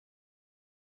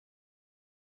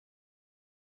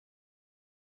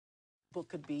book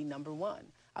could be #1.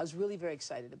 I was really very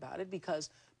excited about it because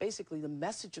basically the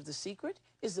message of The Secret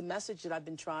is the message that I've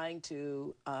been trying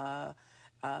to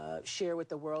share with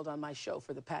the world on my show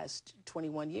for the past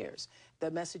 21 years.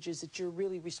 The message is that you're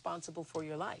really responsible for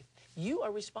your life. You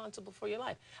are responsible for your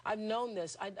life. I've known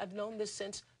this. I've known this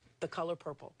since The Color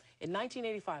Purple. In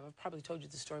 1985, I've probably told you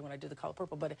the story when I did The Color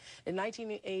Purple, but in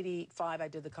 1985, I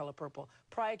did The Color Purple.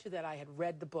 Prior to that, I had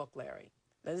read the book, Larry.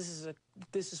 Now,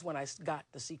 this is when I got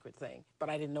The Secret thing, but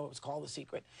I didn't know it was called The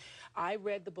Secret. I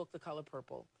read the book, The Color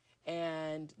Purple,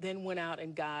 and then went out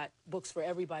and got books for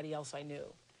everybody else I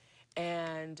knew.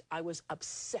 And I was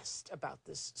obsessed about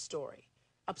this story,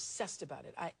 obsessed about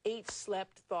it. I ate,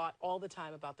 slept, thought all the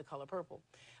time about The Color Purple.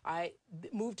 I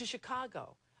moved to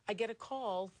Chicago. I get a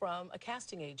call from a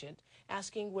casting agent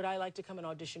asking, would I like to come and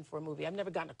audition for a movie? I've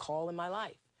never gotten a call in my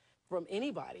life from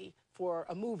anybody for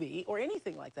a movie or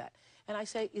anything like that. And I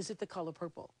say, is it The Color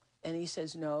Purple? And he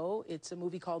says, no, it's a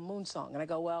movie called Moonsong. And I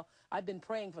go, well, I've been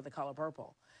praying for The Color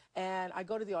Purple. And I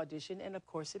go to the audition, and of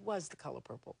course it was The Color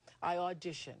Purple. I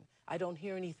audition. I don't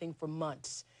hear anything for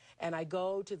months. And I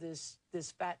go to this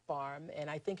fat farm, and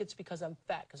I think it's because I'm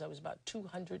fat, because I was about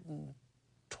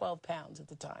 212 pounds at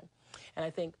the time. And I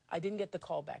think I didn't get the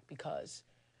call back because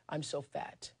I'm so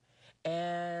fat.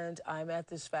 And I'm at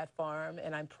this fat farm,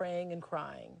 and I'm praying and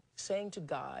crying, saying to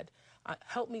God,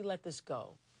 help me let this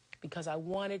go. Because I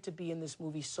wanted to be in this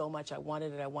movie so much. I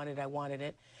wanted it, I wanted it, I wanted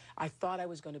it. I thought I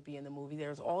was going to be in the movie.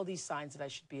 There's all these signs that I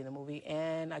should be in the movie.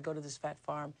 And I go to this fat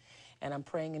farm, and I'm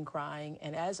praying and crying.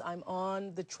 And as I'm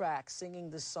on the track singing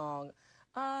this song,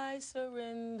 I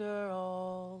surrender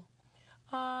all,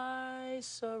 I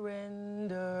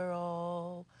surrender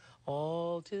all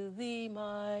to thee,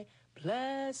 my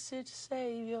blessed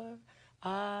Savior,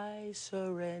 I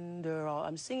surrender all.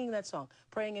 I'm singing that song,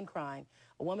 praying and crying.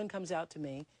 A woman comes out to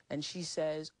me, and she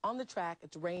says, on the track,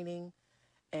 it's raining,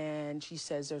 and she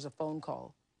says, there's a phone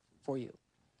call for you.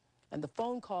 And the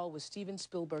phone call was Steven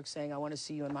Spielberg saying, I want to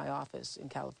see you in my office in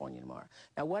California tomorrow.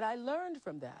 Now, what I learned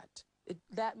from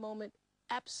that moment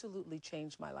absolutely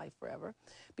changed my life forever,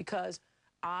 because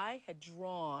I had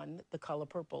drawn The Color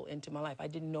Purple into my life. I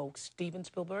didn't know Steven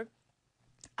Spielberg.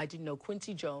 I didn't know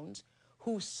Quincy Jones,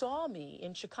 who saw me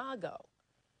in Chicago.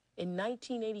 In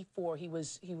 1984, he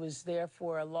was there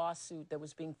for a lawsuit that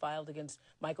was being filed against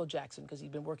Michael Jackson because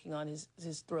he'd been working on his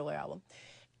Thriller album.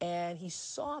 And he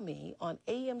saw me on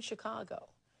AM Chicago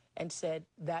and said,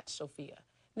 that's Sophia.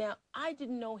 Now, I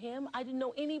didn't know him. I didn't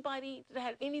know anybody that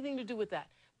had anything to do with that.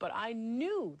 But I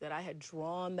knew that I had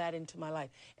drawn that into my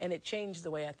life, and it changed the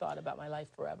way I thought about my life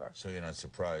forever. So you're not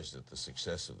surprised at the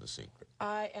success of The Secret?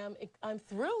 I'm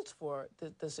thrilled for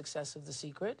the success of The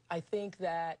Secret. I think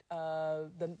that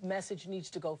the message needs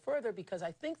to go further, because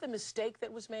I think the mistake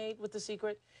that was made with The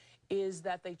Secret is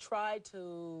that they tried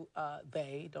to,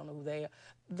 don't know who they are,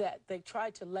 that they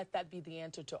tried to let that be the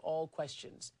answer to all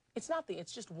questions. It's not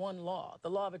it's just one law. The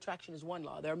law of attraction is one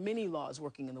law. There are many laws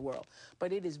working in the world.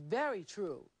 But it is very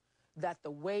true that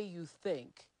the way you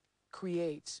think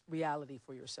creates reality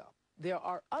for yourself. There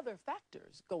are other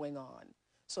factors going on.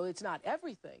 So it's not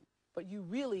everything, but you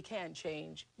really can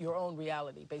change your own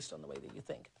reality based on the way that you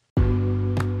think.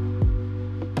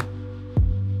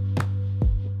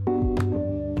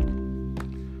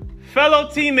 Fellow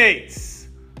teammates,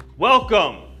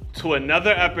 welcome to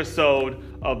another episode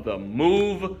of the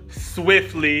Move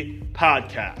Swiftly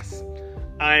podcast.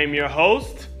 I am your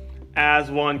host,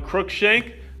 Aswan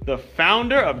Crookshank, the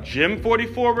founder of Gym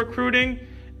 44 Recruiting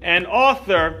and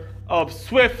author of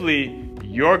Swiftly,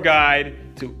 Your Guide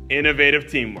to Innovative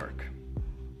Teamwork.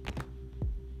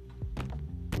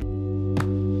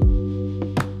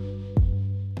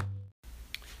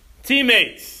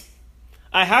 Teammates,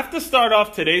 I have to start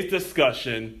off today's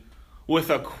discussion with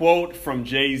a quote from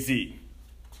Jay-Z.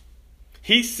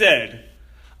 He said,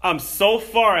 I'm so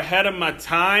far ahead of my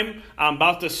time, I'm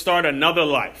about to start another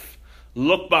life.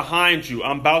 Look behind you,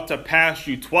 I'm about to pass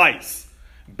you twice.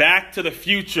 Back to the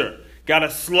future,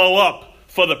 gotta slow up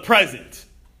for the present.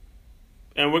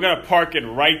 And we're gonna park it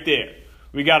right there.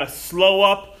 We gotta slow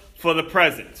up for the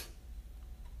present.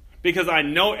 Because I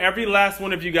know every last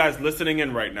one of you guys listening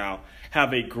in right now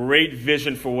have a great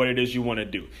vision for what it is you want to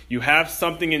do. You have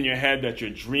something in your head that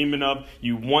you're dreaming of.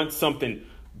 You want something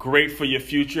great for your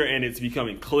future, and it's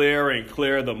becoming clearer and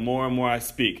clearer the more and more I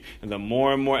speak and the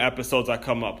more and more episodes I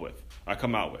come out with.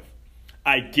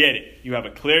 I get it. You have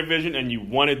a clear vision and you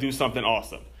want to do something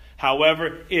awesome.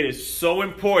 However, it is so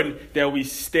important that we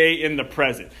stay in the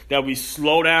present, that we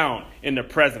slow down in the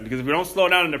present. Because if we don't slow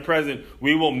down in the present,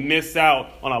 we will miss out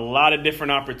on a lot of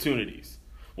different opportunities.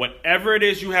 Whatever it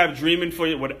is you have dreaming for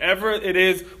you, whatever it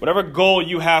is, whatever goal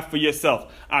you have for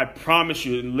yourself, I promise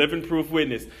you, living proof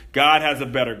witness, God has a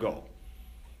better goal.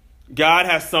 God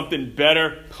has something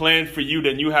better planned for you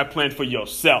than you have planned for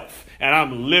yourself. And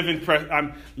I'm living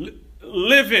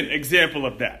example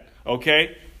of that,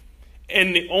 okay?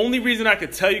 And the only reason I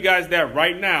could tell you guys that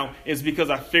right now is because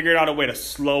I figured out a way to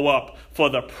slow up for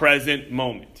the present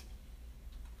moment.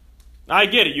 I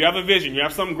get it. You have a vision. You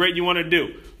have something great you want to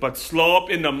do. But slow up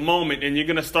in the moment and you're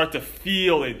going to start to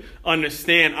feel and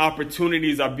understand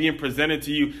opportunities are being presented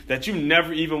to you that you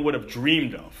never even would have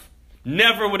dreamed of.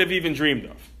 Never would have even dreamed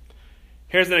of.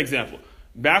 Here's an example.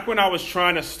 Back when I was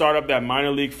trying to start up that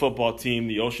minor league football team,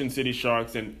 the Ocean City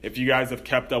Sharks, and if you guys have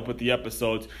kept up with the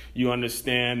episodes, you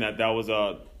understand that was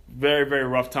a very, very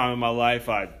rough time in my life.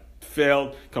 I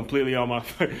failed completely on my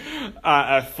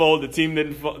I folded.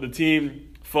 The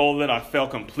team folded. I fell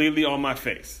completely on my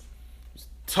face. It was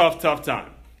tough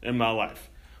time in my life.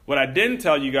 What I didn't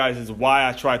tell you guys is why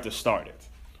I tried to start it.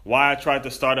 Why I tried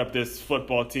to start up this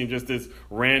football team, just this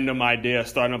random idea of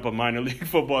starting up a minor league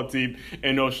football team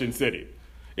in Ocean City.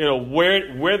 You know,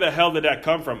 where the hell did that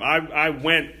come from?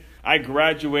 I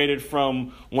graduated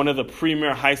from one of the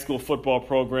premier high school football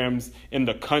programs in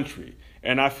the country.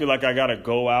 And I feel like I got to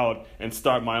go out and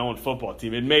start my own football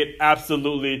team. It made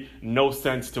absolutely no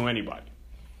sense to anybody.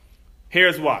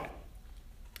 Here's why.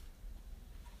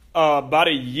 About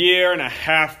a year and a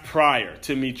half prior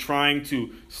to me trying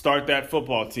to start that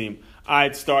football team, I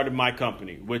had started my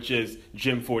company, which is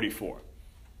Gym 44.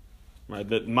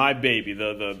 Right, my baby,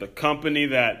 the company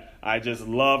that I just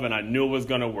love and I knew it was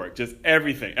going to work. Just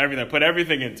everything. I put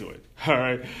everything into it. All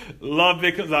right. Loved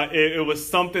it because it was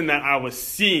something that I was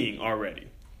seeing already.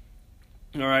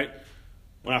 All right.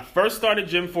 When I first started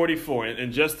Gym 44,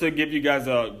 and just to give you guys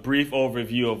a brief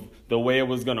overview of the way it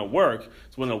was going to work,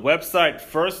 so when the website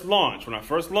first launched, when I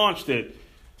first launched it,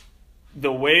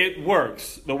 the way it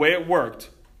worked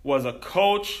was a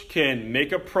coach can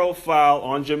make a profile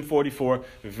on Gym 44,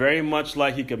 very much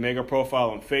like he could make a profile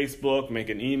on Facebook, make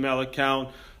an email account,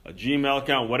 a Gmail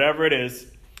account, whatever it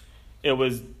is. It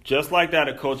was just like that.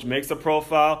 A coach makes a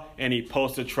profile and he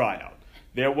posts a tryout.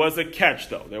 There was a catch,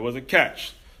 though.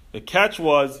 The catch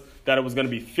was that it was going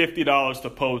to be $50 to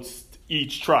post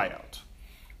each tryout.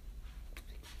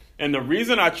 And the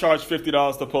reason I charged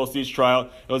 $50 to post each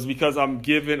tryout was because I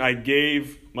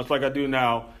gave, much like I do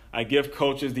now, I give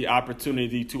coaches the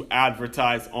opportunity to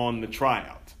advertise on the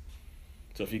tryout.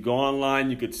 So if you go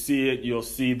online, you could see it. You'll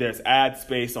see there's ad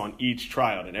space on each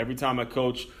tryout. And every time a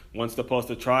coach wants to post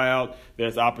a tryout,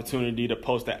 there's opportunity to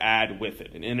post an ad with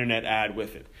it, an internet ad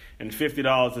with it. And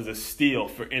 $50 is a steal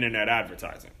for internet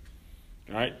advertising.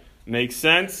 All right? Makes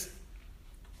sense?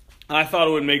 I thought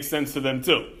it would make sense to them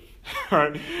too. All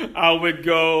right?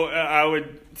 I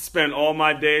would spend all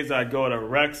my days, I'd go to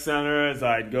rec centers,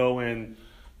 I'd go and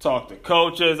talk to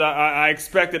coaches. I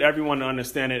expected everyone to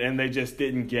understand it, and they just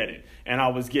didn't get it. And I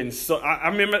was getting I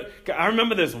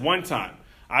remember this one time.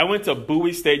 I went to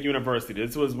Bowie State University.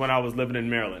 This was when I was living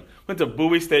in Maryland. Went to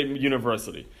Bowie State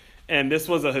University, and this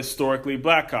was a historically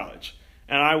black college.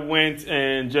 And I went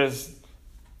and just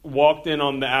walked in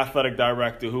on the athletic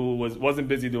director, who wasn't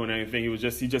busy doing anything. He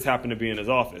just happened to be in his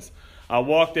office. I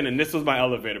walked in, and this was my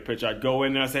elevator pitch. I'd go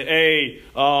in and I'd say, "Hey,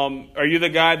 are you the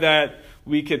guy that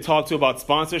we could talk to about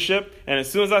sponsorship?" And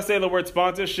as soon as I say the word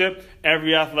sponsorship,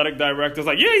 every athletic director is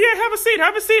like, yeah, have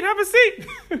a seat.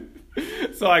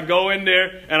 So I go in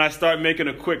there and I start making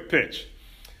a quick pitch.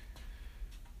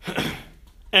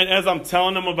 And as I'm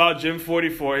telling them about Gym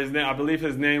 44, I believe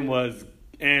his name was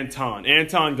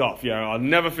Anton Golf. Yeah, I'll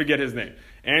never forget his name.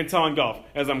 Anton Golf.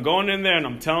 As I'm going in there and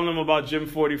I'm telling them about Gym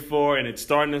 44, and it's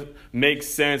starting to make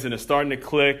sense and it's starting to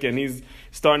click, and he's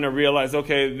starting to realize,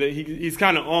 okay, he's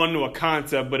kind of on to a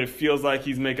concept, but it feels like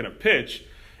he's making a pitch.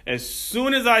 As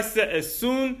soon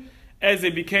as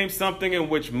it became something in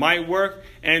which might work,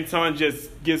 Anton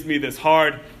just gives me this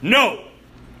hard no.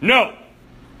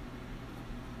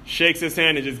 Shakes his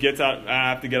hand and just gets out. I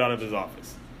have to get out of his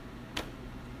office.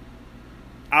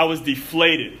 I was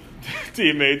deflated,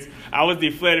 teammates. I was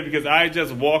deflated because I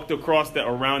just walked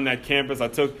around that campus.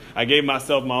 I gave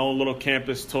myself my own little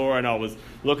campus tour, and I was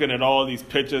looking at all these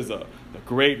pictures of the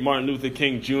great Martin Luther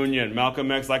King Jr. and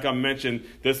Malcolm X. Like I mentioned,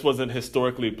 this was a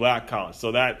historically black college,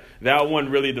 so that one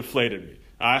really deflated me.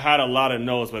 I had a lot of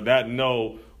no's, but that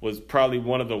no was probably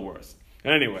one of the worst.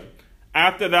 And anyway,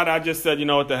 after that, I just said, you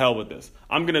know what, the hell with this.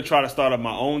 I'm going to try to start up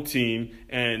my own team,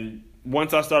 and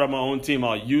once I start up my own team,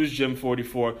 I'll use Gym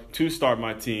 44 to start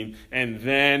my team, and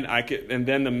then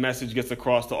the message gets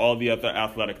across to all the other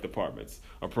athletic departments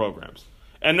or programs.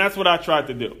 And that's what I tried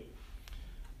to do.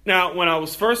 Now, when I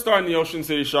was first starting the Ocean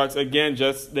City Sharks, again,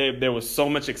 there was so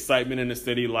much excitement in the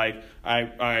city, like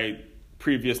I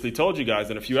previously told you guys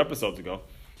in a few episodes ago.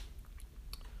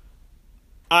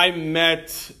 I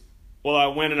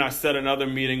went and I set another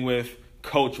meeting with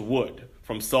Coach Wood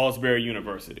from Salisbury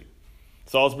University.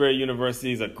 Salisbury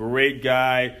University is a great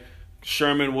guy.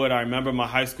 Sherman Wood, I remember my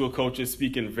high school coaches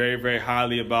speaking very, very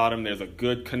highly about him. There's a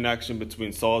good connection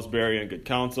between Salisbury and Good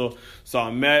Counsel. So I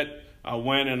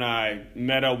went and I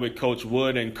met up with Coach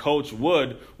Wood, and Coach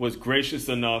Wood was gracious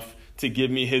enough to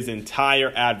give me his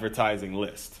entire advertising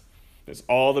list. There's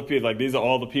all the people, these are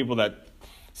all the people that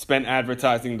spend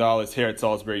advertising dollars here at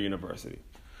Salisbury University.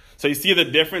 So you see the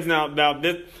difference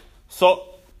so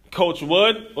Coach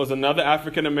Wood was another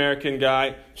African-American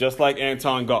guy, just like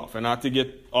Anton Goff. And not to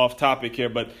get off topic here,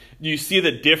 but you see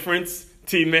the difference,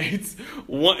 teammates?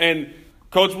 And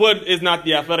Coach Wood is not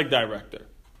the athletic director.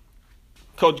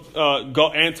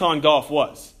 Anton Goff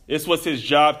was. This was his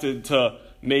job to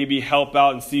maybe help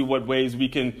out and see what ways we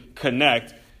can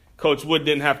connect. Coach Wood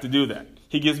didn't have to do that.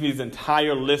 He gives me his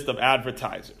entire list of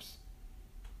advertisers.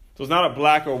 So it's not a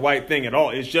black or white thing at all.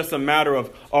 It's just a matter of,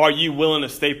 are you willing to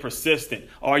stay persistent?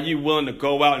 Are you willing to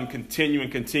go out and continue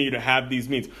to have these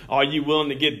meetings? Are you willing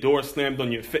to get doors slammed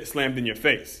in your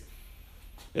face?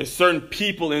 There's certain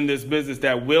people in this business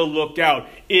that will look out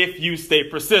if you stay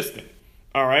persistent.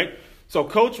 All right? So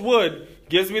Coach Wood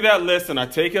gives me that list, and I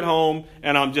take it home,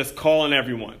 and I'm just calling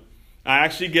everyone. I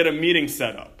actually get a meeting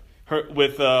set up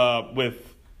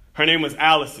her name was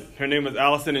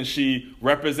Allison. And she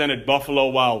represented Buffalo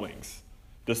Wild Wings,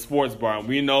 the sports bar. And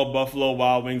we know Buffalo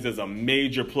Wild Wings is a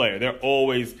major player. They're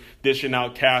always dishing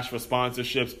out cash for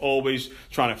sponsorships, always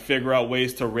trying to figure out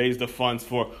ways to raise the funds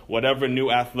for whatever new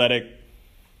athletic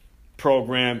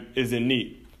program is in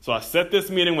need. So I set this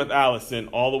meeting with Allison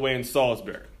all the way in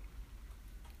Salisbury.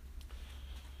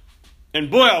 And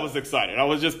boy, I was excited. I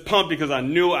was just pumped because I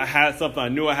knew I had something. I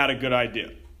knew I had a good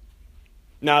idea.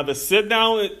 Now, the sit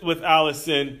down with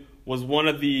Allison was one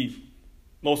of the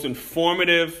most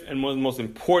informative and one of the most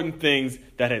important things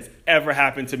that has ever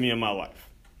happened to me in my life.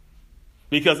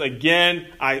 Because again,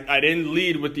 I didn't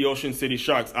lead with the Ocean City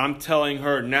Sharks. I'm telling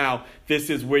her now, this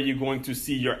is where you're going to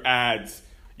see your ads.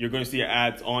 You're going to see your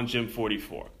ads on Gym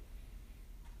 44.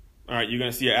 All right, you're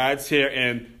going to see your ads here,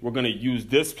 and we're going to use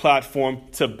this platform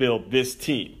to build this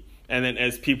team. And then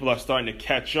as people are starting to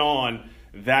catch on,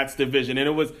 that's the vision. And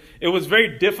it was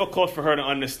very difficult for her to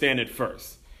understand at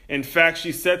first. In fact,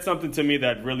 she said something to me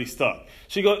that really stuck.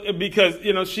 She goes, because,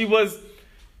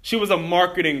 she was a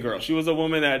marketing girl. She was a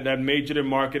woman that majored in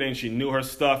marketing. She knew her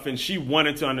stuff, and she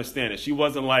wanted to understand it. She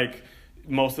wasn't like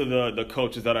most of the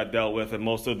coaches that I dealt with and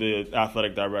most of the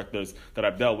athletic directors that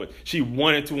I've dealt with. She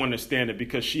wanted to understand it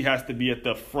because she has to be at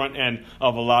the front end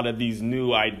of a lot of these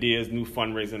new ideas, new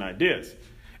fundraising ideas.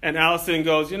 And Allison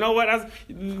goes, you know what?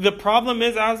 The problem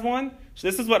is, Aswan,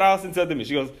 this is what Allison said to me.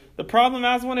 She goes, the problem,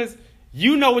 Aswan, is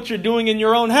you know what you're doing in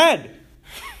your own head.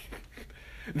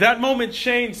 That moment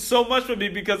changed so much for me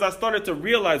because I started to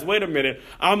realize, wait a minute,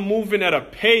 I'm moving at a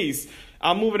pace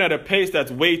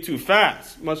that's way too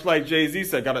fast. Much like Jay-Z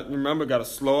said, gotta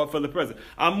slow up for the present.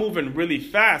 I'm moving really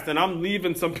fast, and I'm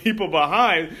leaving some people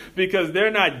behind because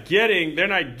they're not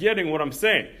getting what I'm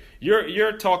saying.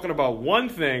 You're talking about one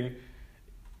thing,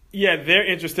 yeah, they're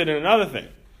interested in another thing.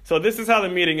 So this is how the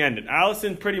meeting ended.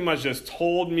 Allison pretty much just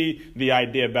told me the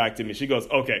idea back to me. She goes,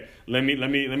 okay, let me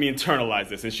internalize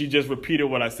this. And she just repeated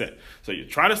what I said. So you're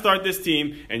trying to start this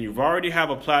team, and you already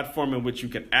have a platform in which you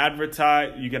can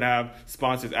advertise. You can have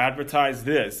sponsors advertise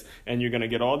this, and you're going to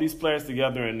get all these players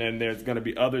together, and then there's going to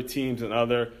be other teams and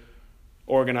other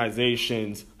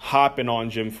organizations hopping on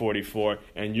Gym 44,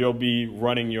 and you'll be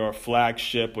running your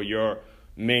flagship or your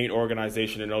main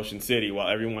organization in Ocean City while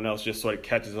everyone else just sort of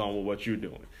catches on with what you're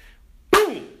doing.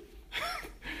 Boom!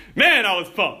 Man, I was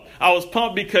pumped. I was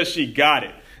pumped because she got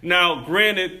it. Now,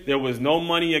 granted, there was no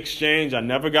money exchange. I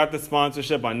never got the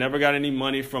sponsorship. I never got any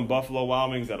money from Buffalo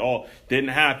Wild Wings at all. Didn't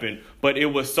happen. But it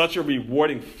was such a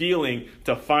rewarding feeling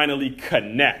to finally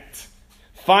connect.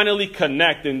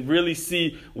 And really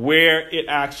see where it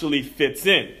actually fits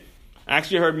in. I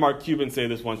actually heard Mark Cuban say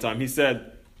this one time. He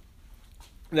said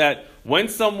that when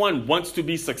someone wants to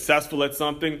be successful at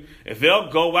something, if they'll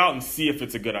go out and see if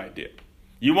it's a good idea.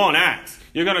 You won't ask.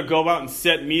 You're going to go out and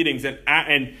set meetings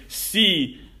and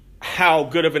see how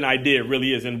good of an idea it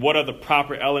really is and what are the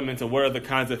proper elements and what are the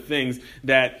kinds of things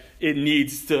that it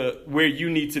needs to, where you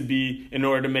need to be in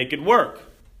order to make it work.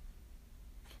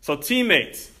 So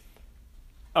teammates,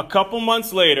 a couple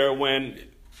months later when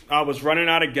I was running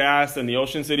out of gas and the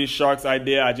Ocean City Sharks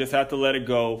idea, I just had to let it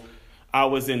go. I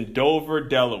was in Dover,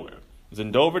 Delaware. was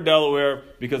in Dover, Delaware,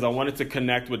 because I wanted to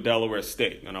connect with Delaware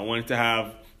State. And I wanted to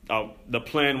have, the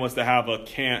plan was to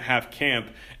have camp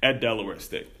at Delaware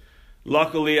State.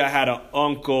 Luckily, I had an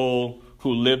uncle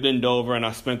who lived in Dover, and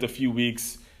I spent a few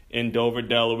weeks in Dover,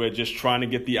 Delaware, just trying to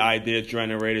get the idea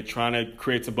generated, trying to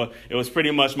create some buzz. It was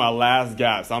pretty much my last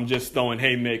gasp. I'm just throwing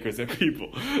haymakers at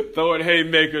people, throwing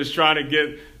haymakers, trying to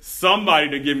get somebody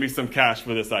to give me some cash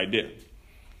for this idea.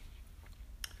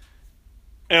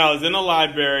 And I was in the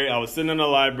library. I was sitting in the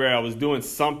library. I was doing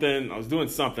something.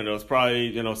 It was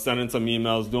probably, sending some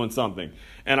emails, doing something.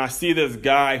 And I see this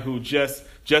guy who just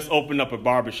opened up a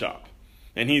barbershop.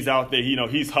 And he's out there,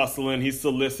 he's hustling, he's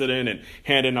soliciting and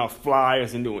handing out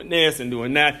flyers and doing this and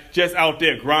doing that, just out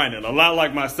there grinding, a lot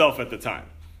like myself at the time,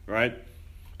 right?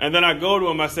 And then I go to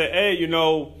him, I say,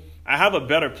 hey, I have a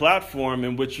better platform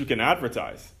in which you can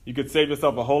advertise. You could save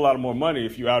yourself a whole lot more money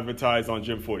if you advertise on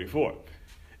Gym 44.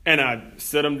 And I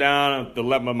sit him down,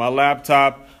 my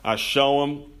laptop, I show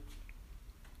him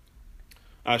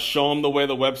the way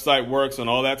the website works and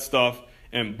all that stuff,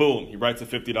 and boom, he writes a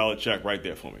 $50 check right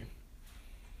there for me.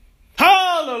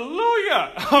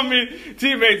 Hallelujah! I mean,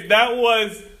 teammates, that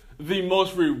was the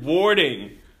most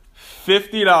rewarding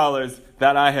 $50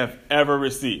 that I have ever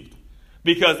received.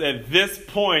 Because at this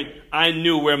point, I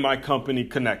knew where my company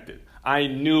connected. I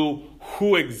knew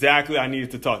who exactly I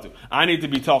needed to talk to. I need to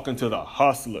be talking to the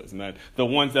hustlers, man. The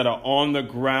ones that are on the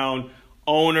ground,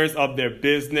 owners of their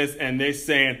business, and they're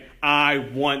saying, I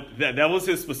want that. That was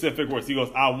his specific words. He goes,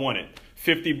 I want it.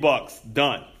 $50,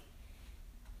 done.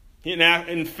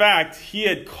 In fact, he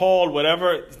had called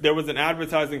there was an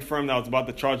advertising firm that was about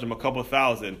to charge him a couple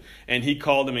 $1,000, and he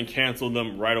called them and canceled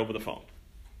them right over the phone.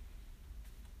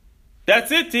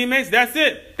 That's it, teammates. That's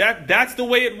it. That's the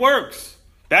way it works.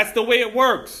 That's the way it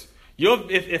works.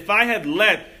 If I had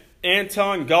let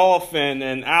Anton Golf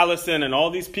and Allison and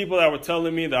all these people that were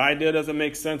telling me the idea doesn't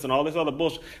make sense and all this other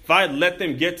bullshit, if I had let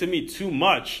them get to me too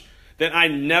much, then I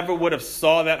never would have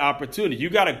saw that opportunity.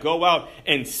 You got to go out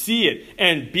and see it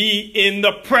and be in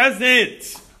the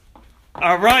present.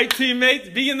 All right, teammates,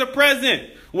 be in the present.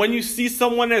 When you see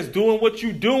someone that's doing what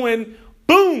you're doing,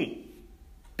 boom,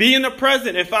 be in the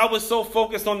present. If I was so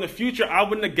focused on the future, I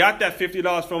wouldn't have got that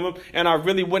 $50 from him, and I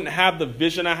really wouldn't have the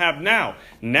vision I have now.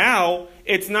 Now,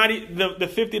 it's not the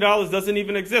 $50 doesn't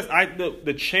even exist.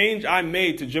 The change I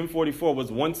made to Gym 44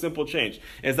 was one simple change,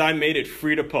 is I made it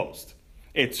free to post.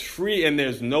 It's free and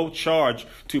there's no charge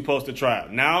to post a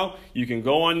tryout. Now you can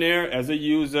go on there as a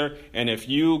user, and if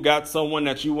you got someone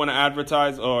that you want to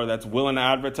advertise or that's willing to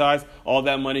advertise, all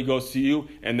that money goes to you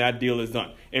and that deal is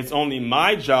done. It's only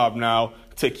my job now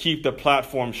to keep the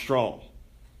platform strong,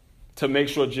 to make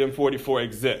sure Gym 44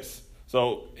 exists.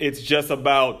 So it's just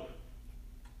about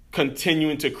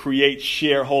continuing to create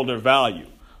shareholder value,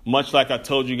 much like I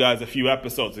told you guys a few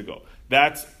episodes ago.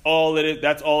 That's all it is.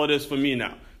 That's all it is for me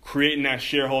now. Creating that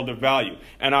shareholder value.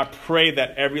 And I pray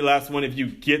that every last one of you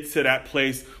gets to that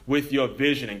place with your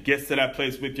vision and gets to that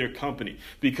place with your company,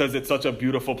 because it's such a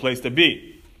beautiful place to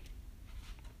be.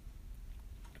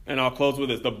 And I'll close with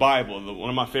this. The Bible, one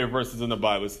of my favorite verses in the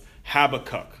Bible is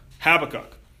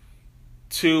Habakkuk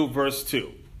 2 verse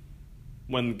 2.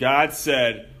 When God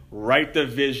said, write the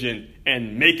vision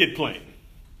and make it plain.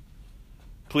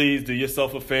 Please do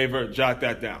yourself a favor, jot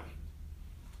that down.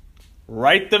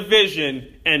 Write the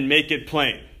vision and make it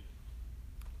plain.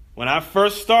 When I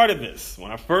first started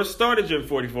Gym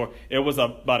 44, it was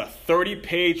about a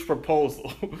 30-page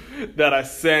proposal that I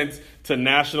sent to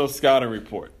National Scouting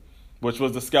Report, which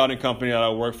was the scouting company that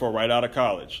I worked for right out of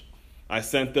college. I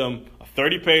sent them a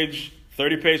 30-page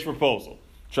proposal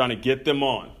trying to get them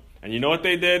on. And you know what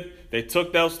they did? They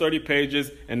took those 30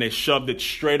 pages and they shoved it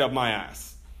straight up my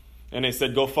ass. And they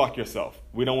said, go fuck yourself.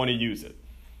 We don't want to use it.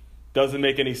 Doesn't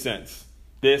make any sense.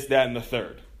 This, that, and the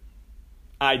third.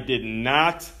 I did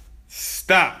not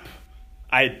stop.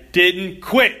 I didn't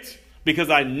quit because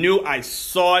I knew I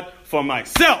saw it for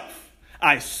myself.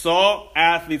 I saw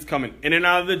athletes coming in and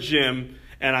out of the gym,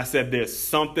 and I said, there's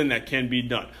something that can be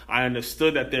done. I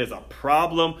understood that there's a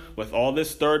problem with all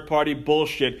this third-party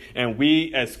bullshit, and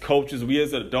we as coaches, we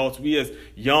as adults, we as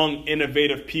young,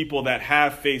 innovative people that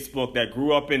have Facebook, that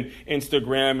grew up in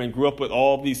Instagram and grew up with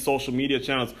all these social media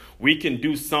channels, we can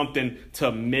do something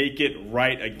to make it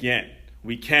right again.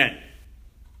 We can.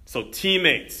 So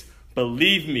teammates,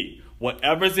 believe me,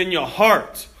 whatever's in your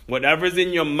heart, whatever's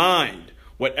in your mind,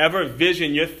 whatever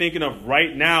vision you're thinking of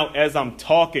right now as I'm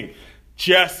talking,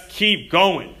 just keep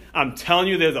going. I'm telling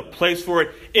you, there's a place for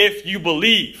it if you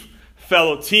believe.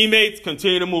 Fellow teammates,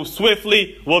 continue to move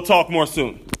swiftly. We'll talk more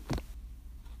soon.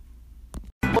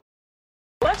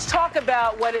 Let's talk about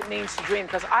about what it means to dream,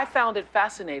 because I found it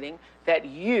fascinating that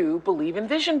you believe in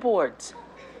vision boards.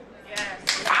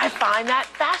 Yes. I find that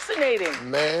fascinating.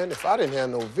 Man, if I didn't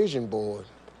have no vision board,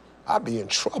 I'd be in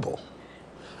trouble.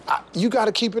 You got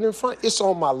to keep it in front. It's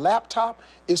on my laptop.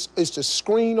 It's the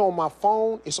screen on my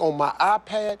phone. It's on my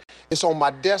iPad. It's on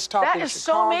my desktop That in is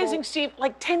Chicago. so amazing, Steve.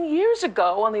 Like 10 years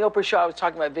ago on the Oprah show, I was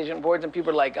talking about vision boards, and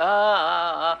people were like,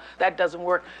 that doesn't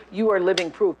work. You are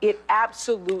living proof. It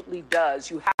absolutely does.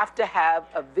 You have to have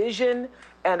a vision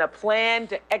and a plan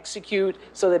to execute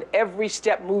so that every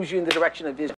step moves you in the direction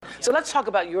of vision. So let's talk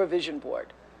about your vision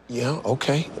board. Yeah,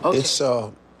 okay.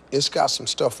 It's got some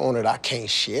stuff on it I can't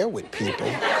share with people,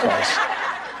 because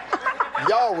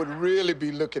y'all would really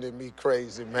be looking at me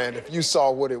crazy, man, if you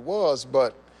saw what it was.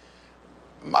 But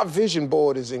my vision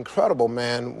board is incredible,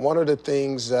 man. One of the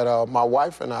things that my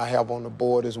wife and I have on the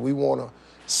board is we want to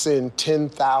send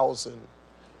 10,000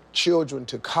 children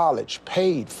to college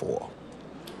paid for.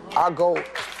 Our goal,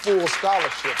 full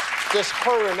scholarships, just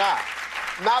her and I,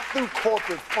 not through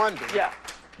corporate funding. Yeah.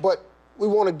 But we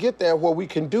want to get there where we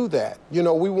can do that. You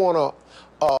know, we want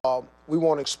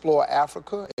to explore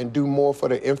Africa and do more for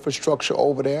the infrastructure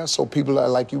over there, so people are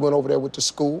like, you went over there with the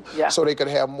school, so they could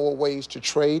have more ways to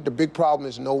trade. The big problem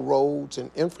is no roads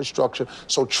and infrastructure,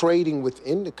 so trading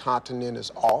within the continent is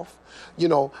off. You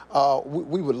know,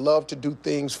 we would love to do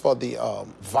things for the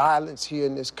violence here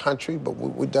in this country,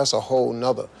 but that's a whole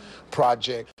nother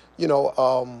project. You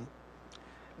know,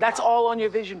 that's all on your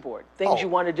vision board, things you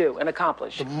want to do and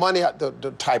accomplish. The money,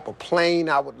 the type of plane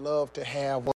I would love to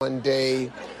have one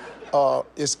day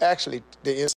is actually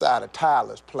the inside of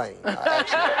Tyler's plane.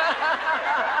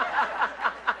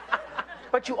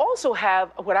 But you also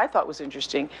have, what I thought was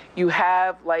interesting, you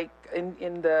have like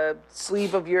in the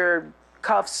sleeve of your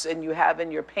cuffs and you have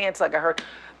in your pants, like I heard,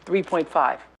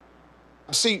 3.5.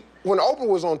 See, when Oprah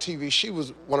was on TV, she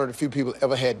was one of the few people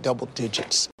ever had double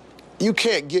digits. You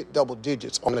can't get double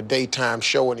digits on a daytime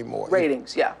show anymore.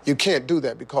 Ratings, You can't do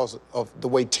that because of the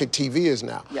way TV is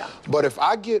now. Yeah. But if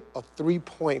I get a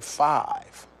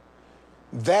 3.5,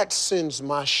 that sends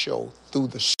my show through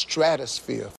the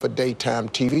stratosphere for daytime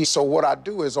TV. So what I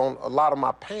do is on a lot of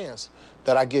my pants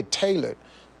that I get tailored,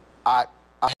 I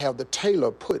have the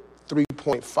tailor put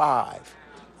 3.5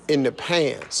 in the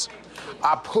pants.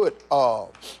 I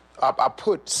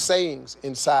put sayings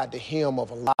inside the hem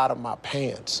of a lot of my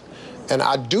pants. And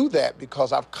I do that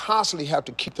because I constantly have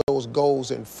to keep those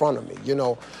goals in front of me. You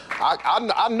know,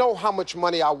 I know how much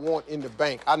money I want in the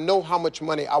bank. I know how much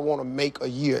money I want to make a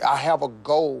year. I have a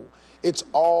goal. It's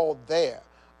all there.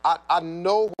 I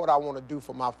know what I want to do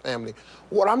for my family.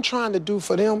 What I'm trying to do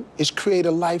for them is create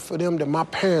a life for them that my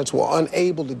parents were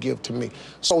unable to give to me,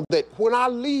 so that when I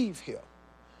leave here,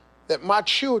 that my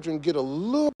children get a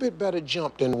little bit better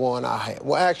jump than the one I had.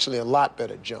 Well, actually, a lot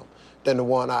better jump than the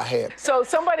one I had. So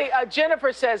somebody,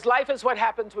 Jennifer says, life is what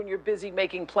happens when you're busy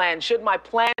making plans. Should my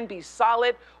plan be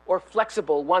solid or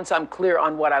flexible once I'm clear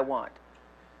on what I want?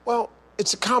 Well,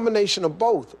 it's a combination of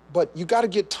both, but you got to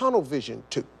get tunnel vision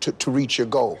to reach your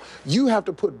goal. You have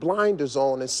to put blinders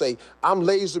on and say, I'm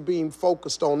laser beam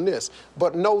focused on this.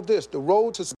 But know this, the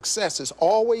road to success is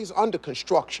always under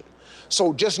construction.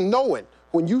 So just knowing,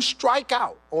 when you strike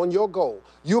out on your goal,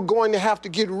 you're going to have to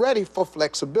get ready for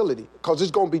flexibility, because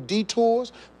there's going to be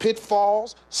detours,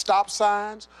 pitfalls, stop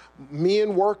signs,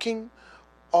 men working,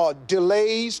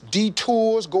 delays,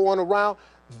 detours going around.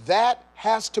 That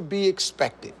has to be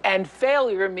expected. And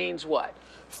failure means what?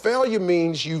 Failure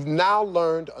means you've now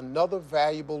learned another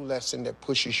valuable lesson that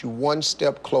pushes you one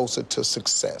step closer to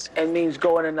success. And means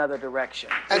go in another direction.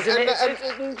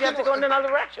 It means you have to go in another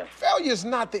direction. Failure is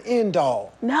not the end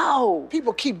all. No.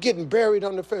 People keep getting buried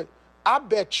under failure. I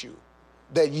bet you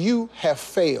that you have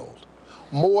failed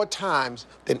more times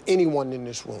than anyone in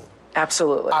this room.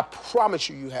 Absolutely. I promise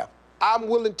you have. I'm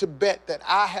willing to bet that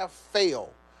I have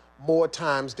failed more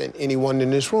times than anyone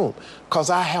in this room, because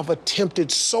I have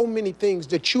attempted so many things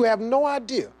that you have no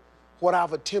idea what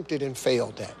I've attempted and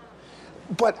failed at.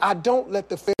 But I don't let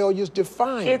the failures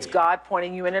define me. It's God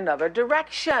pointing you in another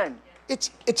direction. And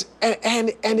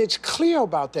it's clear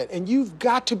about that. And you've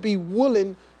got to be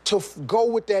willing to go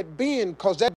with that bend,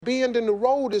 because that bend in the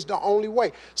road is the only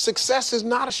way. Success is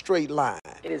not a straight line.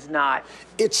 It is not.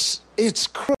 It's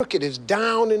crooked. It's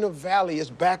down in a valley.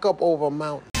 It's back up over a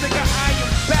mountain.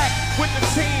 Back with the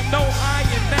team, no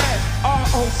iron that.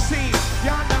 ROC,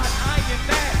 y'all not iron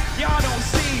that. Y'all don't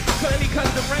see, clearly cause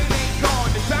the rain ain't gone.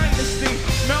 The dynasty,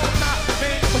 no, not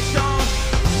me, but Sean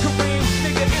Kareem,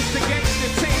 nigga, it's the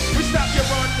gangster team. We stop your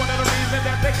run, one of the reasons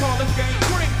that they call us gang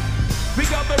green. We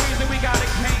got the reason we got a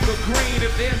king of green.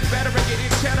 If there's better at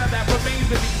getting cheddar, that remains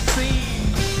to be seen.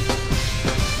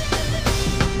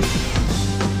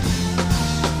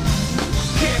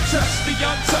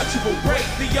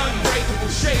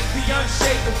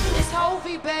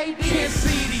 baby. Can't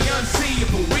see the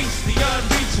unseeable, reach the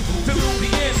unreachable, do the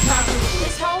impossible.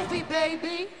 It's Hovey,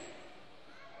 baby.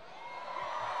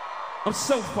 I'm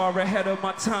so far ahead of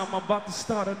my time, I'm about to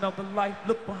start another life.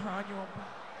 Look behind you, I'm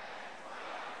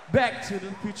back to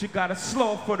the future, gotta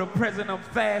slow for the present, I'm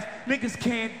fast. Niggas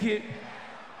can't get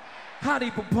how they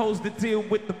propose to deal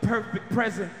with the perfect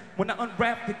present. When I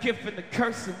unwrap the gift and the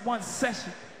curse in one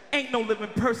session, ain't no living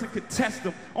person could test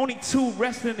them. Only two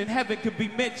resting in heaven could be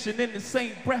mentioned in the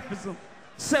same breath as them.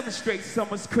 7 straight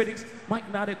summers, critics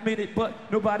might not admit it, but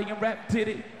nobody in rap did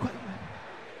it quite right.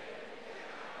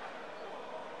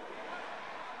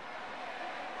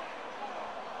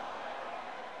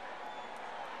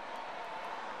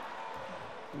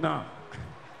 Nah.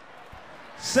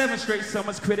 7 straight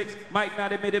summers, critics might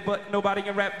not admit it, but nobody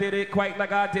in rap did it quite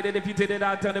like I did it. If you did it,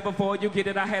 I done it before. You get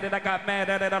it, I had it, I got mad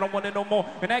at it, I don't want it no more.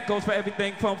 And that goes for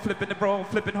everything from flipping the bro,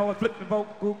 flipping hard, flipping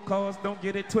vocal calls. Don't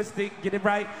get it twisted, get it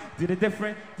right. Did it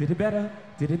different, did it better,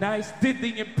 did it nice, did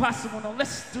the impossible. Now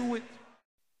let's do it.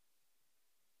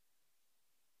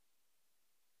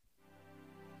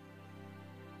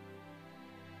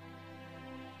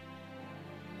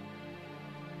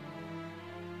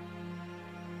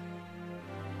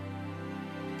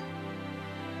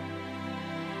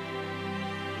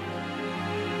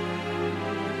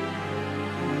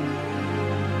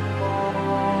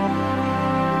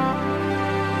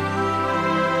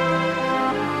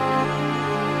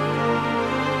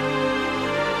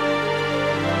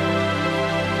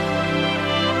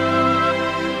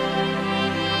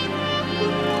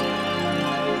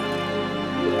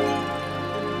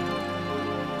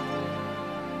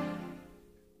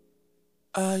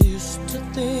 I used to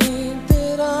think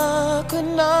that I could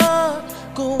not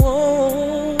go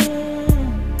on,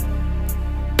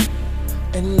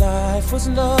 and life was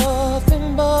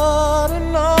nothing but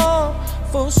an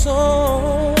awful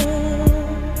song.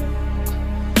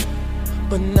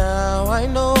 But now I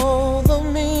know the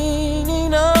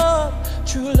meaning of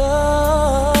true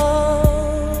love.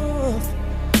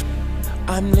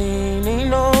 I'm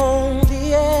leaning on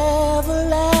the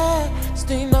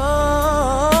everlasting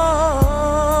arms.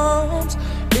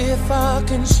 If I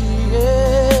can see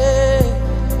it,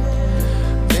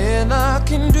 then I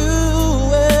can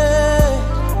do it.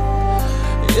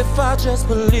 If I just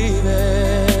believe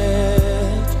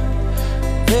it,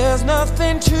 there's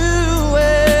nothing to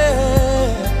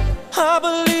it. I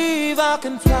believe I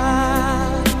can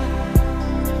fly.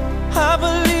 I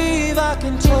believe I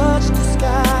can touch the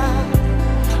sky.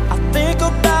 I think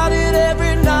about it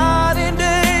every night and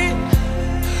day.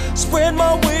 Spread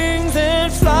my wings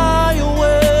and fly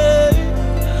away.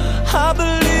 I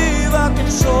believe I can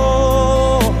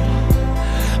soar.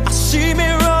 I see me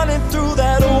running through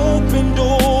that open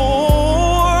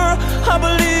door. I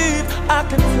believe I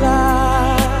can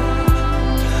fly.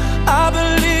 I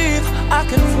believe I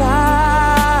can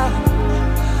fly.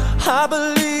 I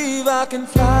believe I can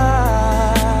fly.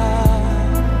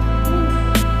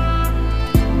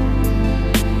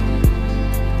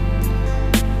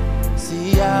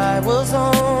 See, I was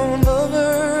on the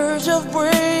verge of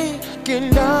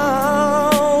breaking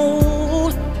down.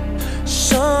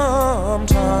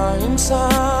 Sometimes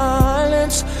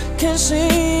silence can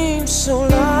seem so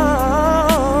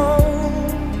loud.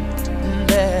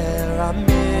 There are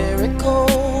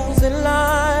miracles in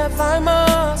life I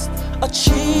must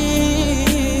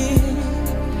achieve,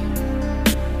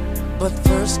 but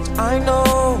first I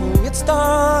know it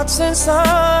starts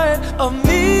inside of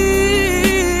me.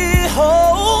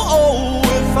 Oh,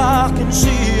 if I can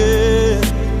see it,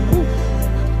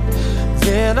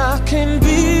 then I can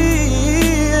be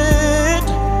it.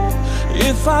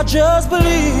 If I just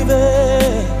believe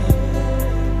it,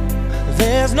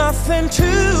 there's nothing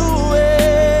to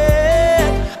it.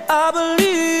 I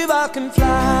believe I can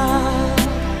fly.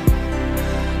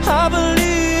 I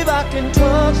believe I can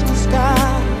touch the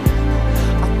sky.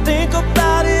 I think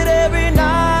about it every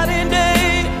night and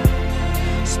day.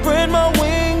 Spread my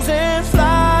wings and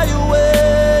fly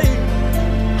away.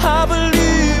 I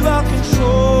believe I can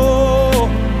soar.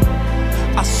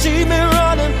 I see me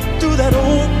running through that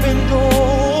open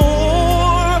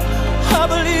door. I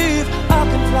believe I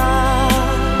can fly.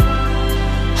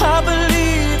 I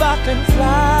believe I can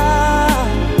fly.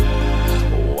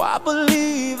 Oh, I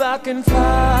believe I can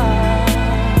fly.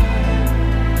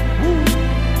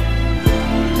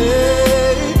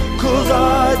 Hey, 'cause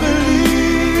I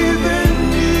believe in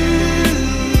you.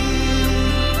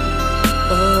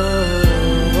 Oh,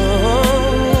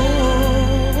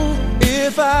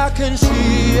 if I can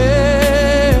see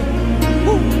it,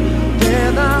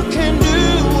 then I can do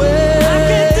it. I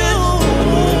can do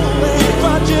it. If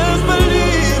I just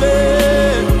believe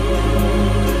it,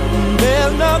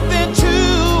 something